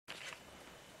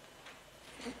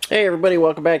Hey everybody,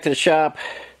 welcome back to the shop.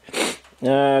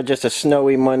 Just a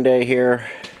snowy Monday here,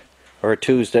 or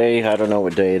Tuesday, I don't know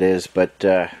what day it is, but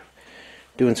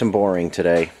doing some boring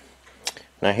today.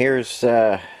 Now here's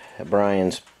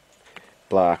Brian's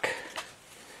block,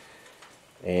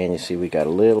 and you see we got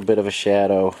a little bit of a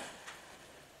shadow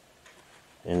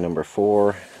in number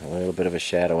 4, a little bit of a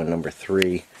shadow in number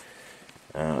 3.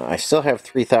 I still have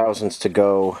 3,000s to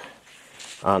go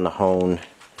on the hone,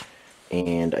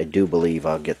 and I do believe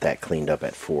I'll get that cleaned up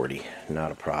at 40,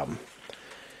 not a problem.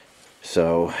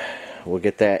 So we'll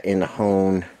get that in the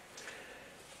hone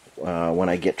when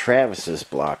I get Travis's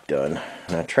block done.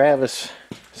 Now Travis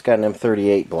has got an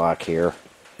M38 block here,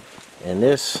 and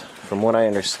this, from what I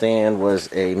understand,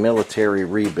 was a military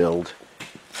rebuild.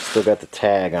 Still got the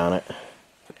tag on it,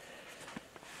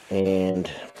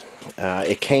 and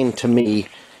it came to me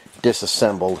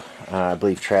disassembled. I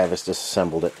believe Travis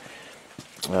disassembled it.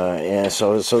 And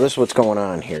so this is what's going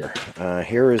on here.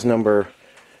 Here is number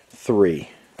 3,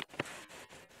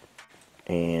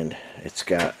 and it's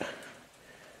got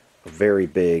a very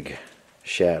big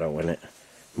shadow in it,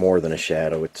 more than a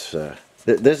shadow. It's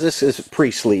this is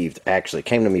pre-sleeved. Actually, it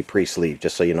came to me pre-sleeved,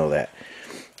 just so you know that.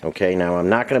 Okay, now I'm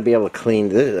not going to be able to clean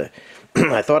this.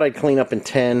 I thought I'd clean up in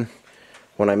 10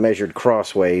 when I measured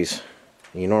crossways.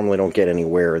 You normally don't get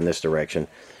anywhere in this direction.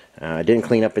 I didn't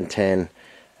clean up in 10.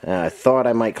 I thought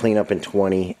I might clean up in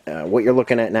 20. What you're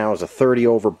looking at now is a 30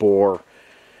 over bore,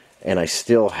 and I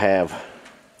still have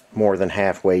more than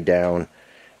halfway down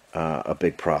a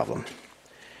big problem.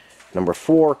 Number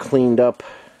 4 cleaned up.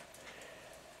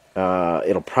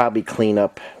 It'll probably clean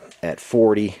up at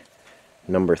 40.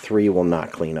 Number 3 will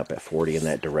not clean up at 40 in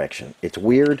that direction. It's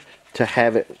weird to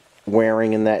have it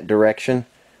wearing in that direction,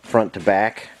 front to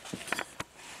back.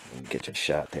 Let me get you a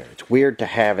shot there. It's weird to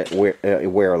have it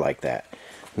wear like that.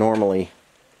 Normally,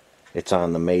 it's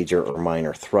on the major or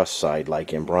minor thrust side,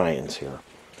 like in Brian's here.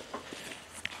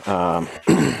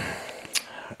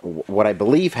 What I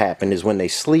believe happened is when they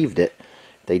sleeved it,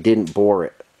 they didn't bore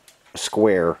it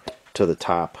square to the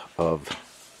top of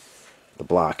the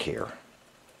block here.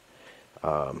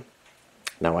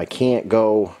 Now I can't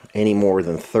go any more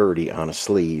than 30 on a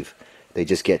sleeve. They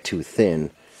just get too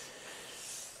thin,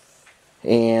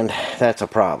 and that's a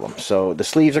problem. So the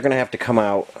sleeves are going to have to come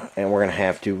out, and we're going to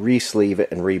have to re-sleeve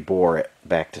it and re-bore it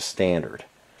back to standard.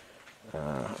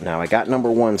 Now I got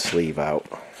number 1 sleeve out.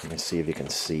 Let me see if you can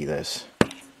see this.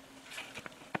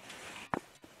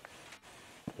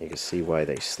 You can see why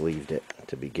they sleeved it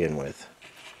to begin with.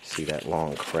 See that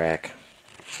long crack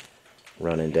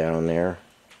running down there?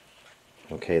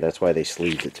 Okay, that's why they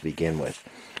sleeved it to begin with.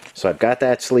 So I've got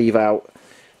that sleeve out,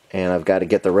 and I've got to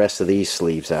get the rest of these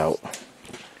sleeves out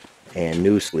and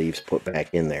new sleeves put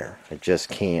back in there. I just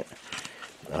can't.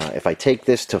 If I take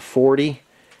this to 40,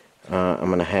 I'm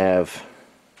going to have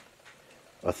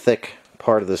a thick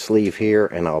part of the sleeve here,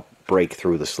 and I'll break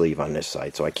through the sleeve on this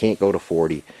side. So I can't go to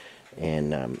 40,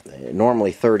 and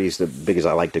normally 30 is the biggest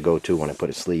I like to go to when I put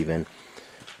a sleeve in.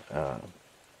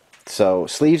 So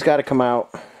sleeves got to come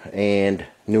out, and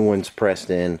new ones pressed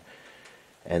in,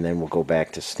 and then we'll go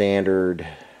back to standard.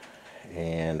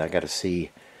 And I got to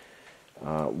see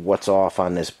what's off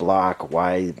on this block.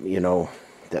 Why, you know,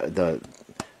 the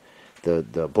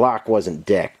block wasn't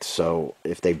decked, so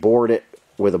if they bored it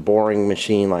with a boring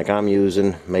machine like I'm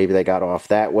using, maybe they got off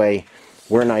that way.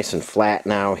 We're nice and flat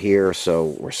now here,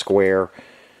 so we're square.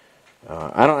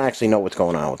 I don't actually know what's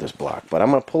going on with this block, but I'm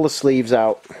going to pull the sleeves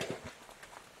out,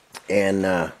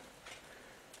 and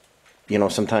you know,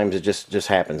 sometimes it just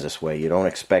happens this way. You don't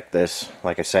expect this.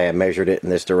 Like I say, I measured it in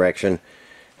this direction,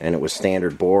 and it was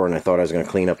standard bore, and I thought I was going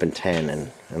to clean up in 10,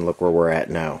 and look where we're at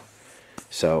now.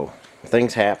 So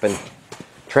things happen.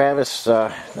 Travis,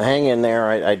 hang in there.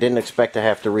 I didn't expect to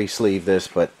have to re-sleeve this,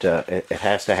 but it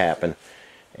has to happen,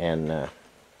 and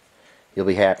you'll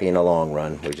be happy in the long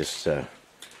run. We just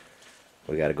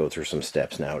we got to go through some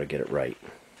steps now to get it right.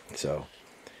 So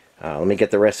let me get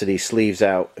the rest of these sleeves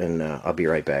out, and I'll be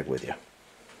right back with you.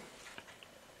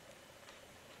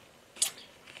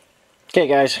 Okay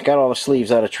guys, got all the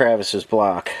sleeves out of Travis's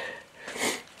block.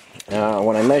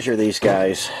 When I measure these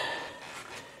guys,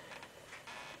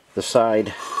 the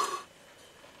side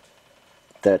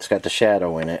that's got the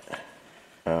shadow in it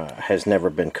has never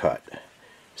been cut.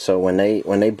 So when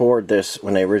they bored this,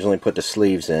 when they originally put the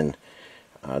sleeves in,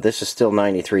 this is still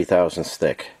 93 thousandths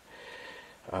thick.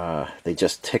 They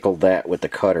just tickled that with the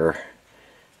cutter,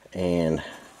 and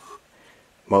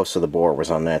most of the bore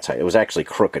was on that side. It was actually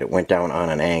crooked. It went down on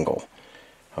an angle.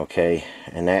 Okay,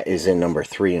 and that is in number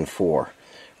 3 and 4.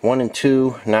 1 and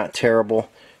 2, not terrible.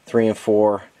 3 and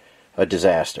 4, a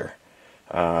disaster.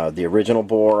 The original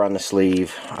bore on the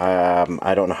sleeve,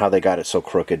 I don't know how they got it so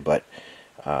crooked, but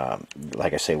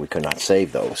like I say, we could not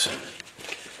save those.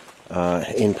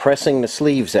 In pressing the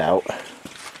sleeves out,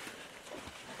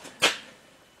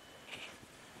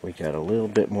 we got a little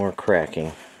bit more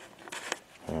cracking.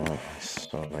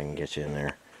 So if I can get you in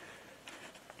there.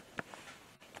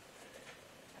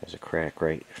 There's a crack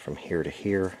right from here to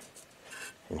here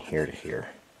and here to here.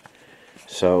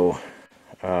 So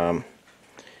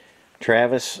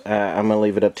Travis, I'm going to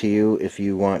leave it up to you if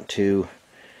you want to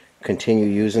continue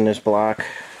using this block.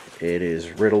 It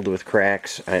is riddled with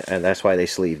cracks, and that's why they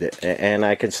sleeved it. And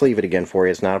I can sleeve it again for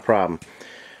you, it's not a problem.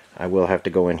 I will have to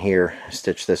go in here,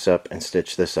 stitch this up, and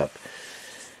stitch this up.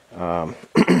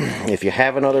 If you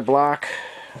have another block,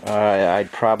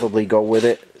 I'd probably go with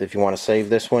it if you want to save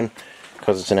this one,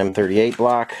 because it's an M38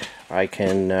 block. I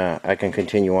can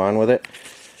continue on with it,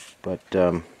 but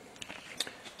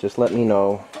just let me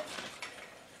know.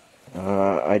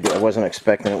 I wasn't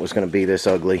expecting it was going to be this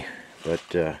ugly, but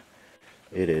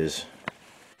it is.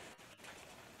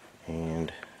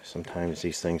 And sometimes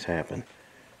these things happen.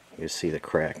 You see the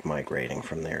crack migrating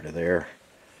from there to there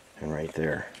and right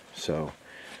there. So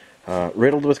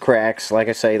riddled with cracks. Like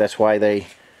I say, that's why they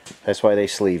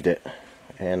sleeved it.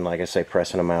 And like I say,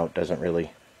 pressing them out doesn't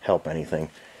really help anything.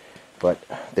 But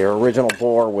their original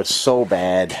bore was so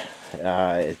bad,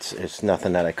 it's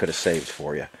nothing that I could have saved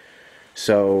for you.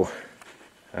 So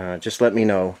just let me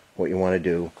know what you want to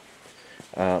do.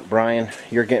 Brian,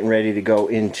 you're getting ready to go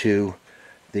into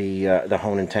the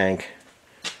honing tank,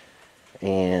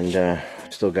 and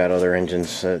still got other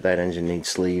engines. That engine needs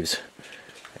sleeves,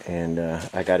 and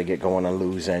I got to get going on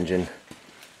Lou's engine.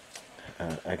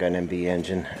 I got an MB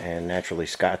engine, and naturally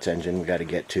Scott's engine we got to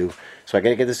get to. So I got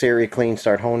to get this area clean,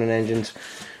 start honing engines.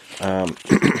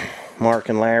 Mark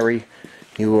and Larry,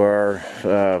 you are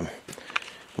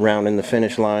rounding the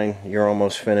finish line. You're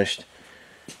almost finished,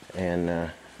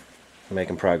 and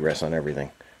making progress on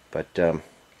everything. But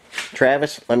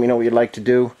Travis, let me know what you'd like to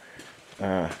do.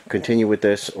 Continue with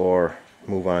this or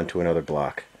move on to another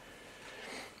block.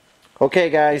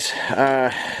 Okay guys,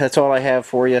 that's all I have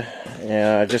for you.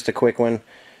 Just a quick one,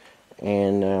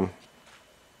 and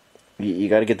you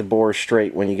got to get the bores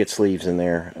straight when you get sleeves in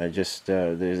there.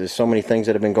 There's so many things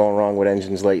that have been going wrong with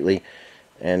engines lately,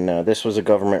 and this was a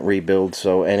government rebuild,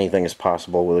 so anything is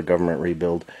possible with a government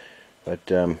rebuild.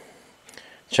 But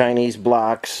Chinese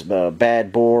blocks,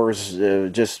 bad bores,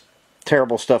 just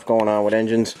terrible stuff going on with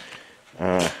engines.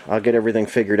 I'll get everything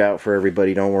figured out for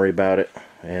everybody, don't worry about it,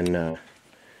 and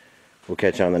we'll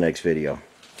catch you on the next video.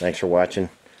 Thanks for watching.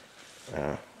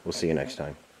 We'll see you next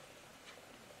time.